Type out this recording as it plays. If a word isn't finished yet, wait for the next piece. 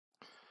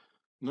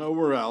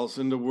Nowhere else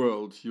in the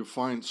world you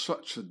find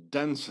such a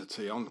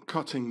density on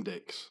cutting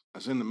dicks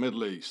as in the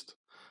Middle East,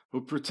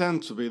 who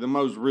pretend to be the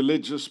most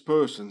religious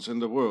persons in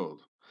the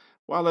world,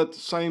 while at the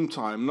same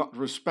time not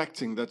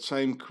respecting that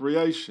same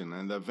creation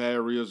and their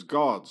various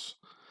gods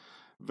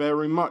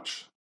very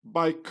much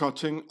by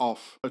cutting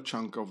off a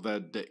chunk of their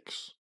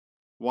dicks.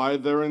 Why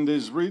they're in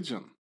this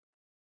region?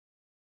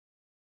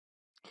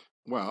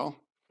 Well,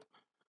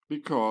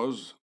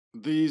 because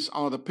these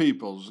are the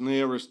peoples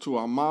nearest to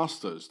our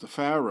masters, the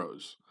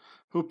pharaohs,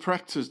 who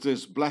practice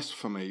this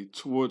blasphemy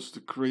towards the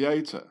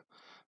Creator,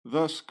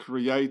 thus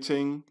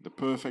creating the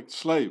perfect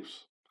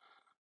slaves.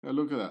 Now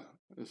look at that.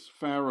 It's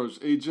Pharaoh's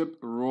Egypt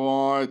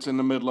right in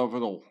the middle of it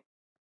all.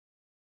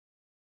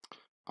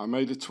 I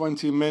made a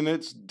 20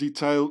 minutes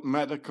detailed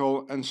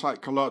medical and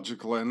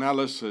psychological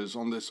analysis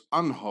on this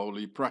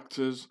unholy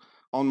practice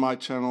on my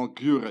channel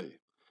Gure,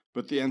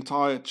 but the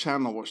entire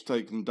channel was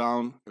taken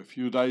down a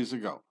few days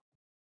ago.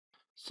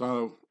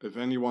 So if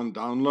anyone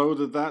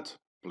downloaded that,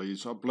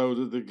 please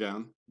upload it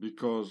again,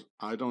 because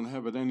I don't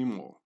have it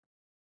anymore.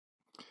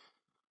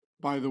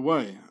 By the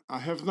way, I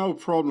have no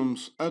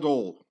problems at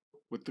all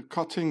with the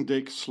cutting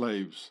dick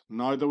slaves,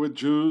 neither with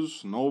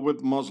Jews nor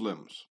with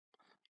Muslims.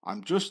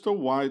 I'm just a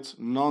white,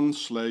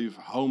 non-slave,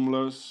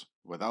 homeless,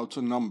 without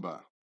a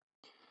number,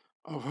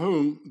 of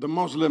whom the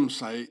Muslims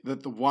say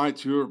that the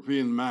white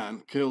European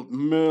man killed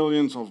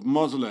millions of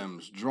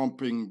Muslims,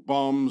 dropping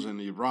bombs in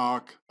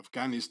Iraq,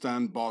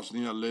 Afghanistan,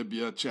 Bosnia,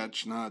 Libya,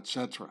 Chechnya,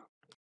 etc.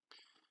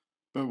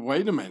 But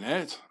wait a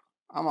minute,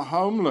 I'm a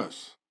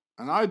homeless,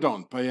 and I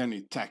don't pay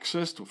any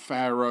taxes to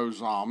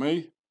Pharaoh's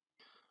army.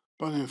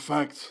 But in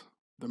fact,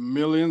 the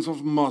millions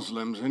of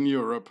Muslims in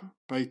Europe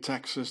pay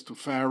taxes to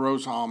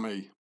Pharaoh's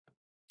army.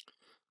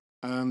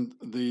 And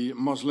the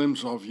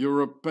Muslims of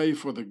Europe pay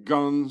for the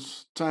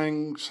guns,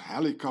 tanks,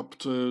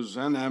 helicopters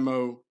and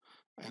ammo,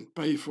 and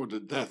pay for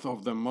the death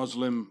of their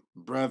Muslim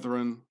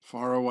brethren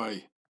far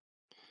away.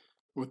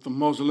 With the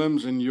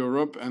Muslims in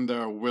Europe and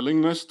their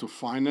willingness to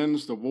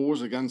finance the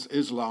wars against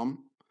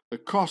Islam, the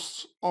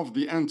costs of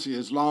the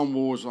anti-Islam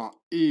wars are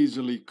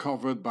easily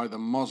covered by the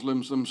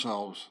Muslims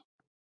themselves.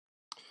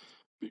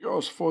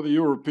 Because for the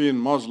European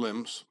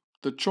Muslims,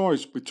 the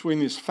choice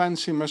between his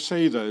fancy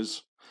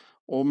Mercedes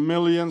or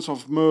millions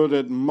of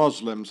murdered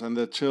Muslims and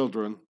their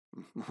children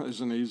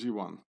is an easy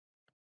one.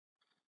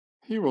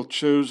 He will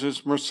choose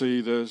his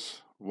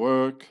Mercedes,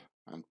 work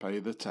and pay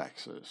the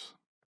taxes.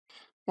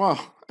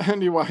 Well,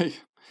 anyway,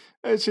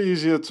 it's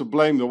easier to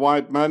blame the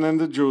white man and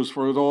the Jews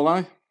for it all,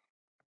 eh?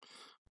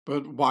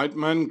 But white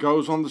man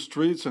goes on the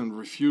streets and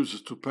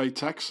refuses to pay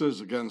taxes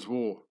against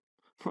war.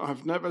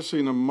 I've never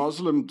seen a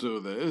Muslim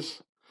do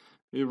this.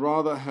 He'd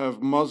rather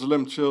have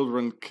Muslim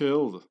children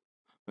killed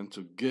than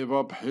to give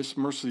up his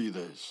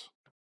Mercedes.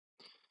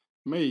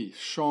 Me,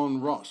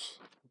 Sean Ross,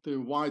 the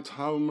white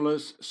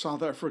homeless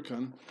South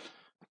African,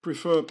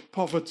 prefer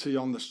poverty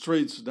on the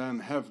streets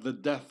than have the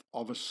death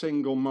of a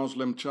single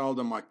Muslim child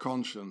on my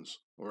conscience,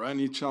 or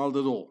any child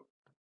at all.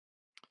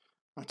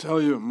 I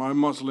tell you, my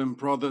Muslim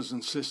brothers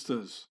and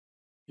sisters,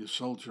 you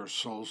sold your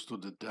souls to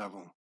the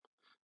devil,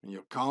 and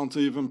you can't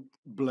even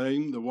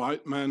blame the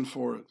white man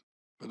for it,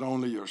 but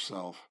only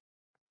yourself.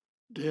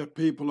 Dear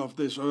people of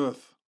this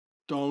earth,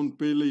 don't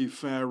believe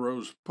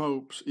pharaohs,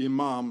 popes,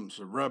 imams,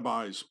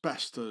 rabbis,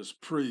 pastors,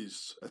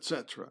 priests,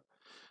 etc.,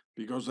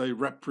 because they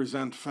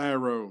represent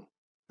Pharaoh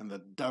and the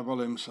devil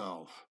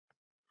himself.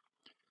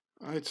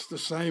 It's the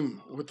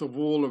same with the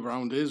wall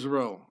around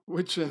Israel,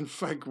 which in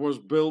fact was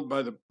built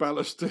by the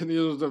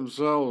Palestinians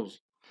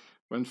themselves,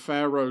 when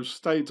Pharaoh's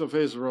state of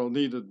Israel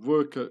needed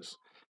workers,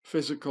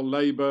 physical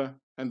labor,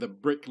 and the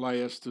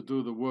bricklayers to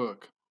do the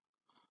work.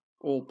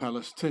 All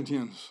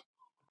Palestinians.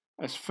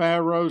 As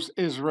Pharaoh's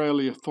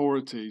Israeli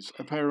authorities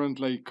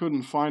apparently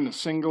couldn't find a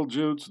single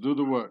Jew to do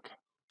the work.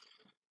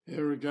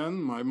 Here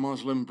again, my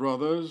Muslim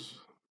brothers,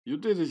 you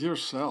did it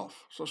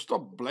yourself, so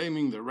stop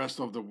blaming the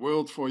rest of the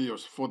world for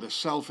the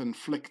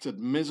self-inflicted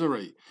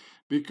misery,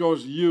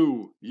 because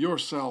you,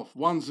 yourself,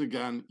 once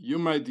again, you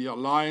made the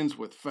alliance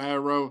with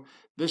Pharaoh,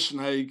 the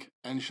snake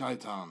and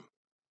Shaitan.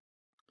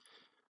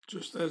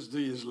 Just as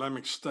the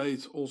Islamic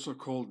State, also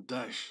called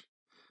Daesh.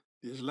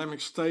 The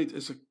Islamic State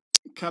is a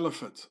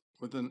caliphate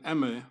with an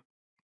emir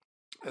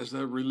as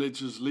their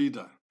religious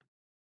leader.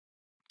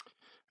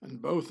 And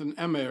both an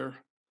emir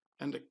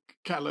and a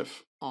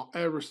caliph are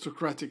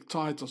aristocratic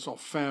titles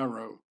of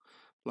pharaoh,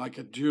 like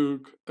a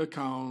duke, a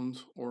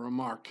count, or a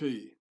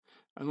marquis,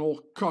 and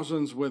all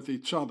cousins with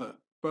each other,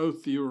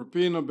 both the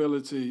European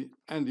nobility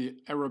and the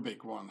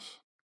Arabic ones.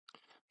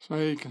 So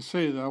you can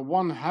see they're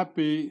one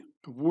happy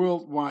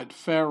worldwide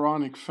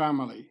pharaonic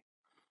family.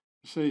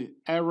 You see,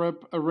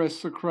 Arab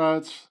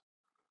aristocrats,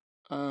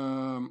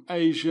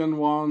 Asian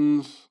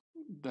ones,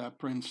 the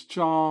Prince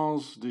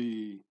Charles,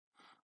 the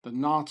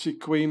Nazi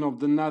Queen of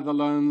the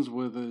Netherlands,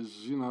 with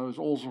his, is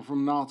also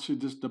from Nazi,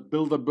 this the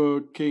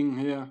Bilderberg king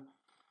here.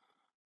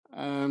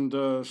 And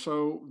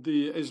so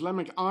the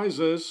Islamic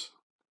ISIS,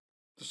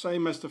 the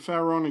same as the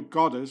pharaonic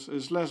goddess,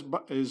 is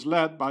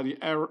led by the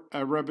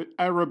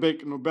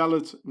Arabic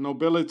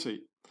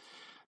nobility.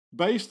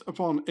 based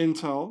upon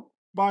intel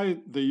by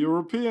the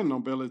European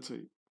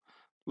nobility,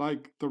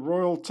 like the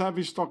Royal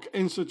Tavistock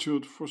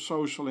Institute for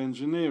Social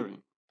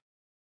Engineering,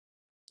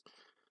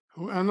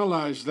 who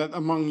analyzed that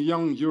among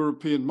young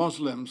European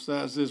Muslims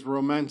there's this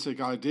romantic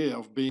idea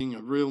of being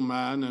a real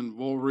man and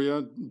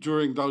warrior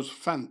during those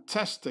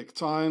fantastic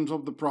times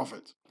of the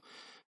Prophet,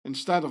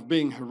 instead of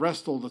being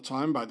harassed all the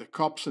time by the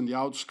cops in the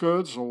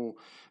outskirts or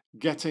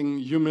getting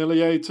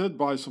humiliated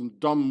by some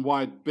dumb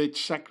white bitch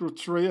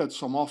secretary at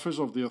some office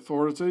of the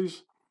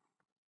authorities.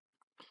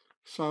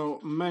 So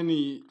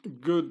many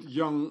good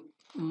young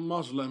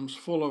Muslims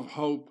full of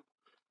hope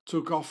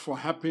took off for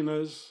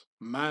happiness,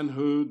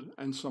 manhood,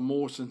 and some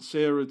more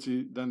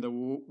sincerity than the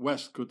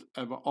West could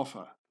ever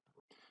offer.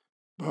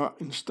 But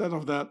instead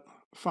of that,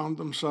 found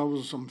themselves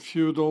in some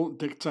feudal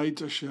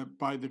dictatorship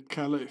by the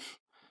caliph,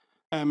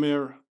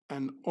 emir,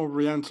 and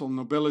oriental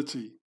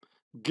nobility,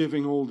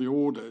 giving all the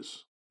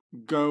orders.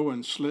 Go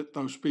and slit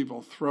those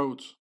people's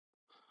throats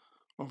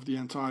of the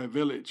entire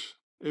village.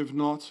 If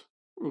not,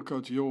 we'll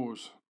cut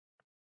yours.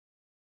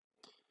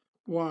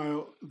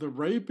 While the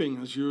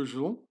raping, as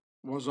usual,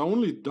 was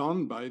only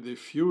done by the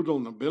feudal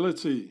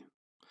nobility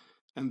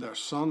and their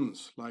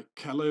sons, like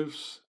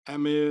caliphs,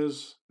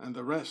 emirs, and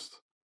the rest.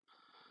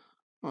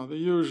 Well, the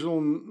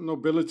usual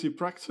nobility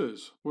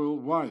practice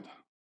worldwide.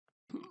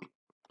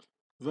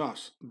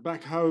 Thus,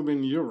 back home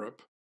in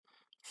Europe,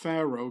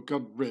 Pharaoh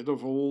got rid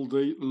of all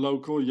the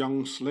local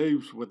young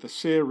slaves with the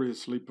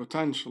seriously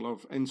potential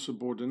of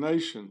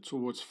insubordination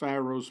towards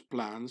Pharaoh's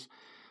plans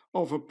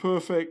of a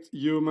perfect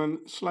human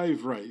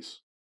slave race,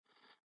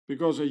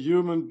 because a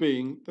human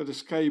being that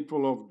is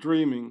capable of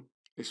dreaming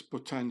is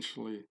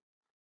potentially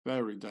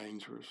very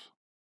dangerous.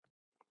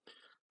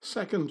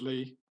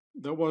 Secondly,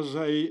 there was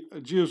a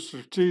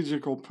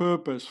geostrategical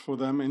purpose for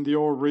them in the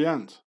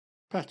Orient,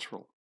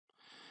 petrol,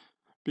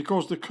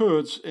 because the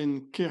Kurds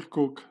in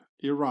Kirkuk,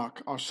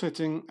 Iraq, are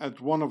sitting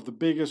at one of the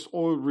biggest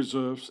oil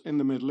reserves in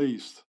the Middle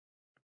East.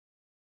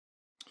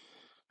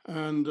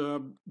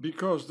 And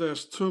because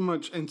there's too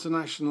much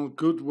international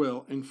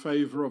goodwill in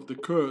favor of the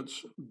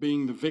Kurds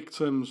being the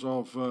victims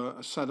of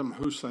Saddam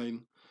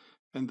Hussein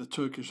and the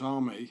Turkish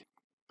army,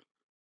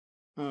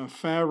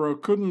 Pharaoh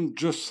couldn't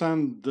just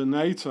send the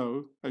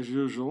NATO, as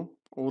usual,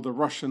 or the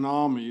Russian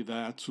army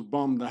there to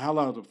bomb the hell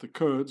out of the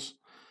Kurds,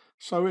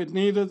 so it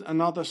needed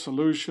another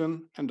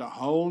solution and a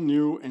whole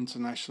new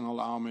international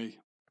army.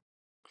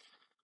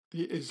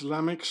 The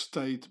Islamic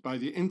State by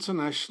the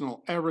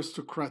international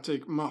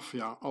aristocratic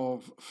mafia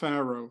of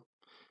Pharaoh.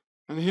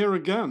 And here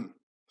again,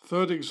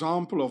 third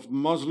example of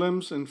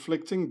Muslims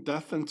inflicting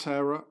death and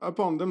terror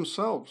upon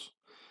themselves,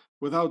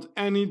 without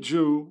any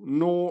Jew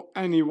nor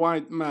any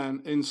white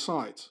man in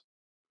sight.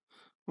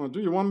 Well,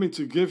 do you want me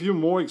to give you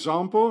more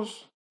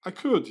examples? I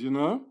could, you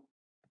know.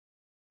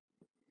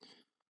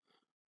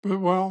 But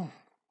well,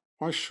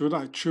 why should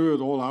I chew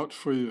it all out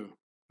for you?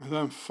 And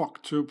then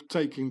FuckTube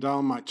taking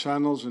down my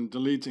channels and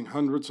deleting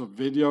hundreds of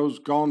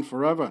videos gone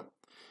forever.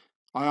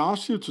 I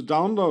asked you to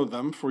download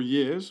them for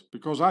years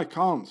because I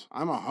can't.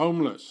 I'm a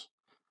homeless.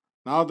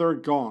 Now they're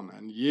gone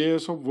and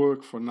years of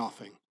work for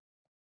nothing.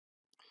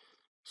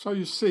 So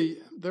you see,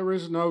 there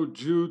is no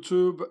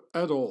JewTube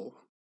at all,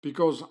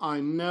 because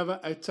I never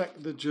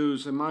attacked the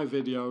Jews in my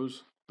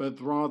videos, but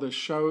rather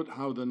showed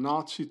how the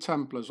Nazi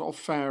Templars of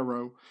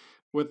Pharaoh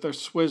with their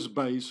Swiss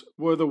base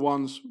were the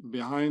ones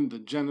behind the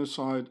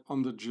genocide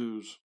on the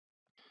Jews.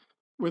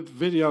 With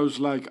videos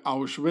like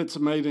Auschwitz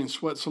made in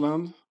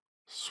Switzerland,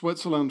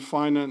 Switzerland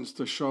financed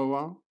the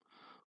Shoah,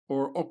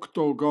 or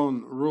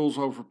Octagon rules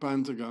over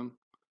Pentagon,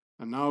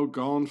 and now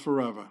gone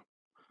forever.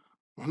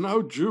 Well,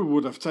 no Jew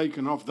would have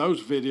taken off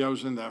those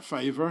videos in their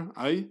favor,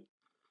 eh?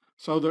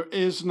 So there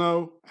is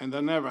no, and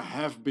there never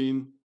have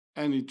been,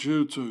 any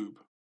JewTube.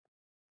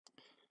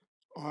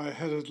 I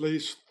had at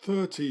least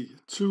 30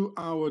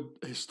 two-hour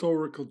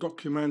historical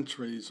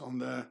documentaries on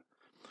there,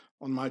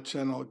 on my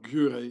channel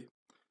Gure,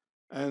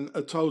 and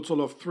a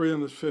total of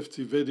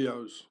 350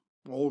 videos,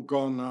 all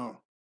gone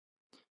now.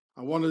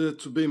 I wanted it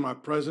to be my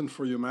present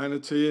for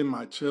humanity and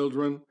my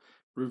children,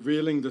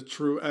 revealing the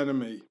true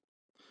enemy.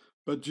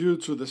 But due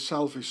to the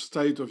selfish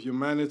state of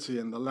humanity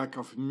and the lack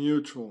of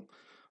mutual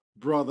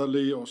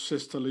brotherly or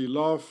sisterly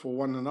love for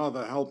one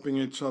another, helping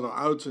each other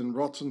out in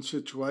rotten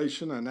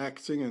situation and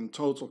acting in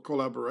total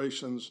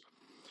collaborations,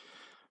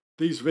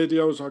 these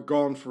videos are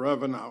gone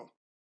forever now,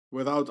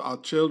 without our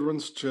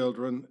children's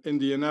children in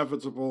the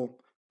inevitable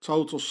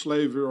total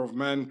slavery of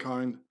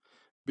mankind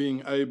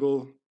being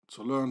able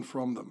to learn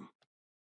from them.